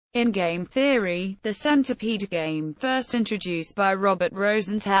In game theory, the Centipede game, first introduced by Robert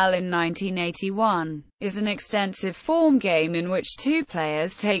Rosenthal in 1981, is an extensive-form game in which two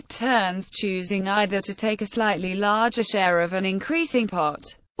players take turns choosing either to take a slightly larger share of an increasing pot,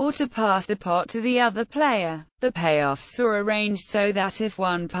 or to pass the pot to the other player. The payoffs are arranged so that if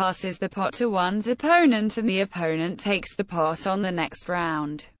one passes the pot to one's opponent and the opponent takes the pot on the next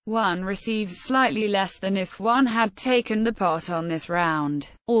round, one receives slightly less than if one had taken the pot on this round.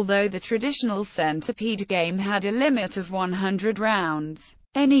 Although the traditional Centipede game had a limit of 100 rounds,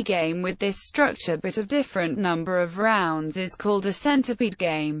 any game with this structure but of different number of rounds is called a Centipede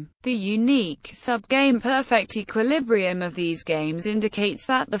game. The unique sub-game perfect equilibrium of these games indicates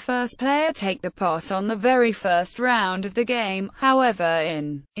that the first player take the pot on the very first round of the game. However,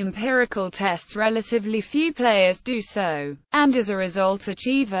 in empirical tests relatively few players do so, and as a result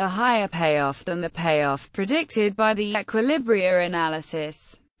achieve a higher payoff than the payoff predicted by the equilibria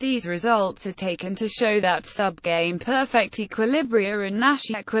analysis. These results are taken to show that sub-game perfect equilibria and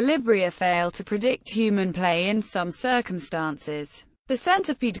Nash equilibria fail to predict human play in some circumstances. The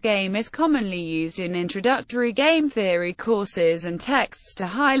Centipede game is commonly used in introductory game theory courses and texts to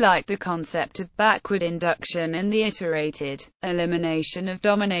highlight the concept of backward induction and the iterated elimination of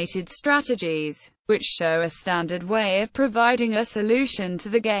dominated strategies, which show a standard way of providing a solution to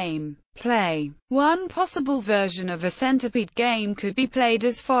the game play. One possible version of a Centipede game could be played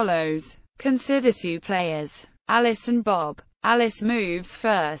as follows. Consider two players, Alice and Bob. Alice moves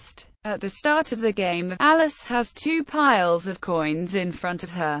first. At the start of the game, Alice has two piles of coins in front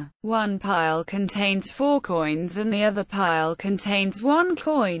of her. One pile contains 4 coins and the other pile contains 1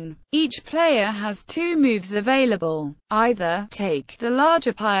 coin. Each player has 2 moves available. Either take the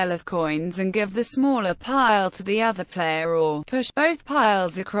larger pile of coins and give the smaller pile to the other player, or push both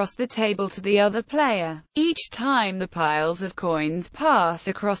piles across the table to the other player. Each time the piles of coins pass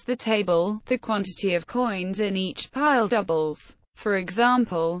across the table, the quantity of coins in each pile doubles. For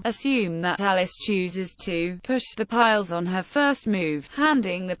example, assume that Alice chooses to push the piles on her first move,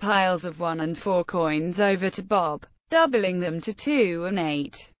 handing the piles of 1 and 4 coins over to Bob, doubling them to 2 and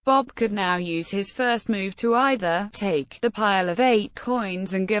 8. Bob could now use his first move to either take the pile of 8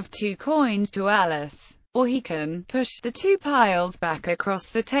 coins and give 2 coins to Alice, or he can push the 2 piles back across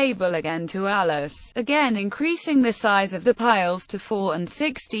the table again to Alice, again increasing the size of the piles to 4 and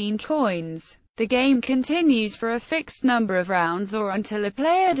 16 coins. The game continues for a fixed number of rounds or until a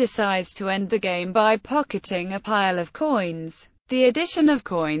player decides to end the game by pocketing a pile of coins. The addition of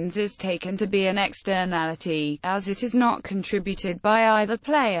coins is taken to be an externality, as it is not contributed by either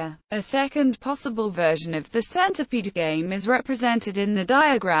player. A second possible version of the Centipede game is represented in the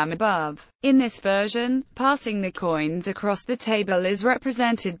diagram above. In this version, passing the coins across the table is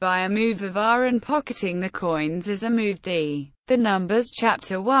represented by a move of R and pocketing the coins is a move D. The numbers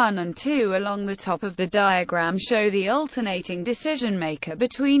chapter 1 and 2 along the top of the diagram show the alternating decision maker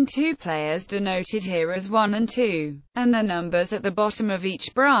between two players denoted here as 1 and 2, and the numbers at the bottom of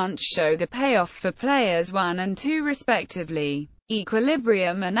each branch show the payoff for players 1 and 2 respectively.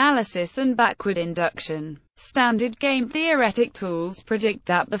 Equilibrium analysis and backward induction. Standard game theoretic tools predict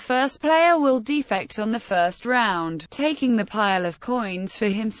that the first player will defect on the first round, taking the pile of coins for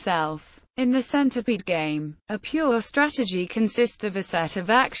himself. In the Centipede game, a pure strategy consists of a set of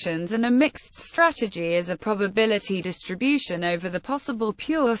actions, and a mixed strategy is a probability distribution over the possible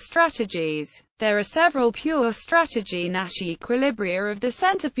pure strategies. There are several pure strategy Nash equilibria of the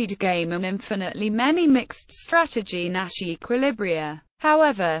Centipede game and infinitely many mixed strategy Nash equilibria.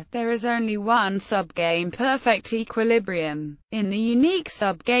 However, there is only one sub-game perfect equilibrium. In the unique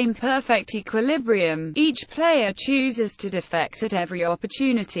sub-game perfect equilibrium, each player chooses to defect at every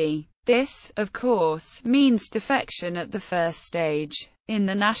opportunity. This, of course, means defection at the first stage. In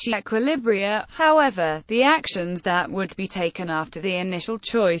the Nash equilibria, however, the actions that would be taken after the initial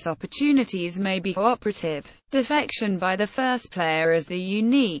choice opportunities may be cooperative. Defection by the first player is the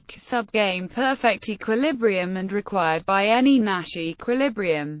unique sub-game perfect equilibrium and required by any Nash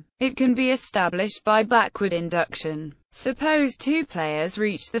equilibrium. It can be established by backward induction. Suppose two players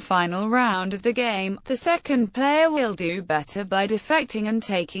reach the final round of the game. The second player will do better by defecting and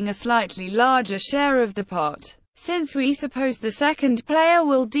taking a slightly larger share of the pot. Since we suppose the second player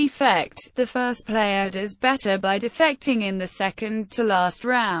will defect, the first player does better by defecting in the second to last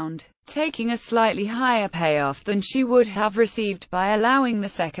round, taking a slightly higher payoff than she would have received by allowing the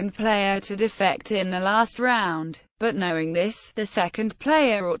second player to defect in the last round. But knowing this, the second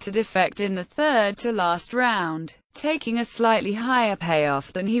player ought to defect in the third to last round. taking a slightly higher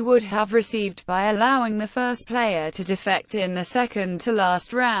payoff than he would have received by allowing the first player to defect in the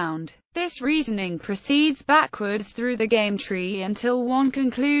second-to-last round. This reasoning proceeds backwards through the game tree until one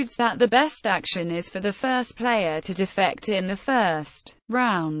concludes that the best action is for the first player to defect in the first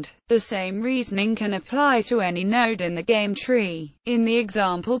round. The same reasoning can apply to any node in the game tree. In the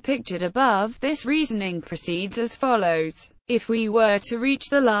example pictured above, this reasoning proceeds as follows. If we were to reach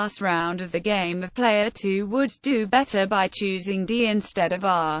the last round of the game, player 2 would do better by choosing D instead of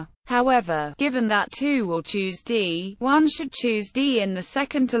R. However, given that 2 will choose D, 1 should choose D in the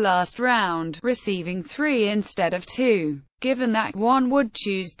second-to-last round, receiving 3 instead of 2. Given that 1 would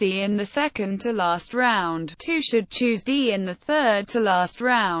choose D in the second-to-last round, 2 should choose D in the third-to-last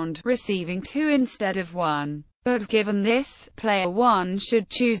round, receiving 2 instead of 1. But given this, player 1 should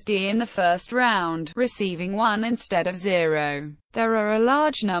choose D in the first round, receiving 1 instead of 0. There are a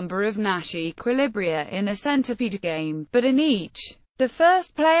large number of Nash equilibria in a Centipede game, but in each, the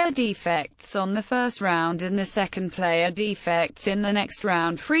first player defects on the first round and the second player defects in the next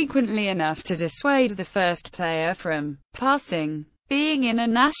round frequently enough to dissuade the first player from passing. Being in a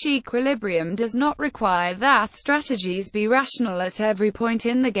Nash equilibrium does not require that strategies be rational at every point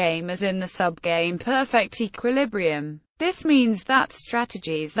in the game as in the subgame perfect equilibrium. This means that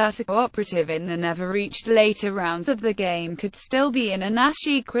strategies that are cooperative in the never-reached later rounds of the game could still be in a Nash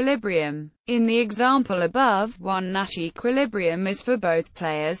equilibrium. In the example above, one Nash equilibrium is for both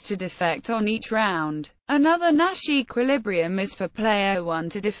players to defect on each round. Another Nash equilibrium is for player 1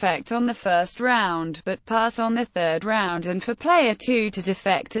 to defect on the first round, but pass on the third round, and for player 2 to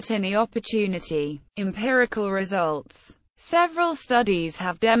defect at any opportunity. Empirical results. Several studies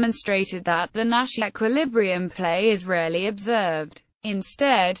have demonstrated that the Nash equilibrium play is rarely observed.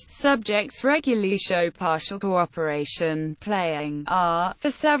 Instead, subjects regularly show partial cooperation, playing R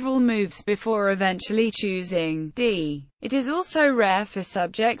for several moves before eventually choosing D. It is also rare for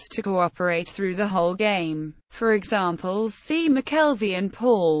subjects to cooperate through the whole game. For examples, see McKelvey and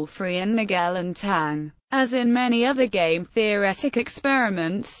Paul Free and Miguel and Tang. As in many other game theoretic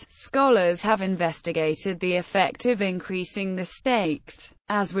experiments, scholars have investigated the effect of increasing the stakes.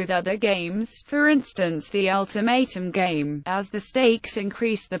 As with other games, for instance the ultimatum game, as the stakes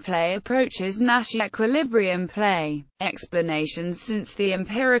increase the play approaches Nash equilibrium play. Explanations. Since the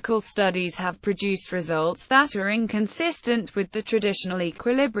empirical studies have produced results that are inconsistent with the traditional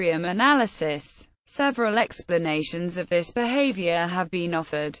equilibrium analysis, several explanations of this behavior have been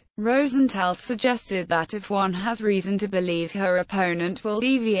offered. Rosenthal suggested that if one has reason to believe her opponent will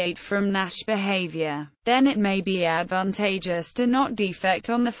deviate from Nash behavior, then it may be advantageous to not defect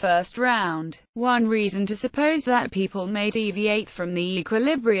on the first round. One reason to suppose that people may deviate from the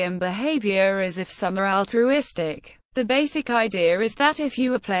equilibrium behavior is if some are altruistic. The basic idea is that if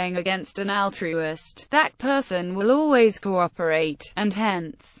you are playing against an altruist, that person will always cooperate, and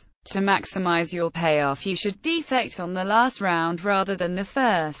hence, to maximize your payoff you should defect on the last round rather than the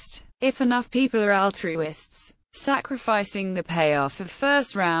first. If enough people are altruists, sacrificing the payoff of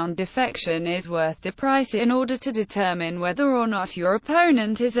first round defection is worth the price in order to determine whether or not your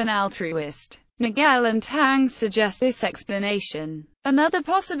opponent is an altruist. Miguel and Tang suggest this explanation. Another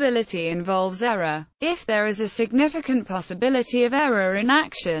possibility involves error. If there is a significant possibility of error in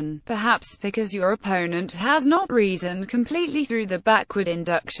action, perhaps because your opponent has not reasoned completely through the backward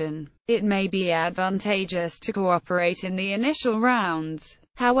induction, it may be advantageous to cooperate in the initial rounds.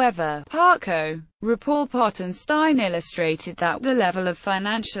 However, Parko, Rappaport and Stein illustrated that the level of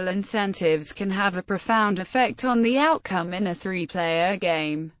financial incentives can have a profound effect on the outcome in a three-player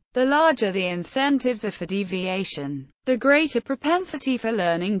game. The larger the incentives are for deviation, the greater propensity for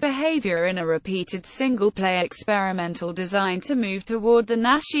learning behavior in a repeated single-player experimental design to move toward the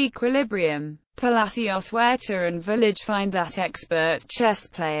Nash equilibrium. Palacios, Huerta and Village find that expert chess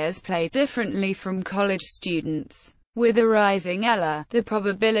players play differently from college students. With a rising ELA, the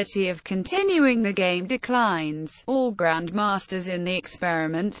probability of continuing the game declines. All grandmasters in the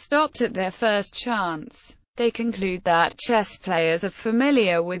experiment stopped at their first chance. They conclude that chess players are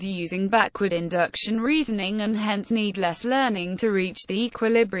familiar with using backward induction reasoning and hence need less learning to reach the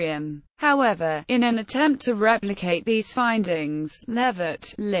equilibrium. However, in an attempt to replicate these findings,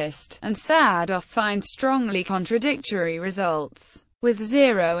 Levitt, List, and Sadoff find strongly contradictory results, with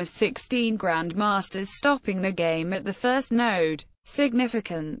 0 of 16 grandmasters stopping the game at the first node.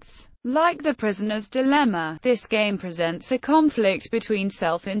 Significance. Like the prisoner's dilemma, this game presents a conflict between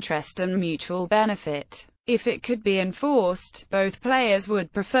self-interest and mutual benefit. If it could be enforced, both players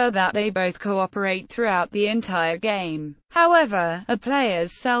would prefer that they both cooperate throughout the entire game. However, a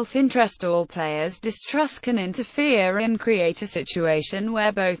player's self-interest or player's distrust can interfere and create a situation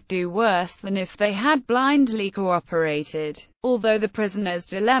where both do worse than if they had blindly cooperated. Although the prisoner's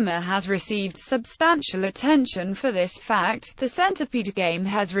dilemma has received substantial attention for this fact, the Centipede game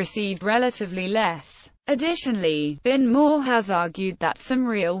has received relatively less. Additionally, Bin Moore has argued that some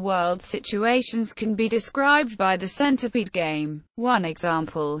real-world situations can be described by the Centipede game. One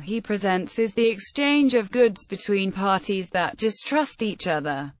example he presents is the exchange of goods between parties that distrust each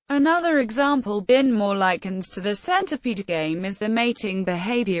other. Another example Bin Moore likens to the Centipede game is the mating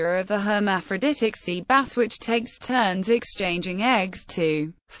behavior of a hermaphroditic sea bass which takes turns exchanging eggs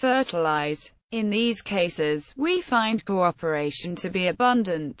to fertilize. In these cases, we find cooperation to be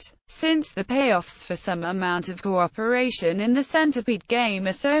abundant. Since the payoffs for some amount of cooperation in the Centipede game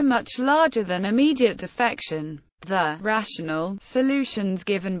are so much larger than immediate defection, the rational solutions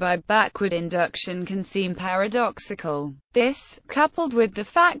given by backward induction can seem paradoxical. This, coupled with the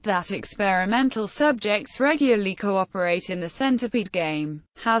fact that experimental subjects regularly cooperate in the Centipede game,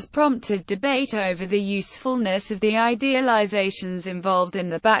 has prompted debate over the usefulness of the idealizations involved in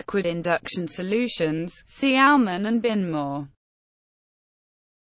the backward induction solutions. See Kzollman and Bin Moore.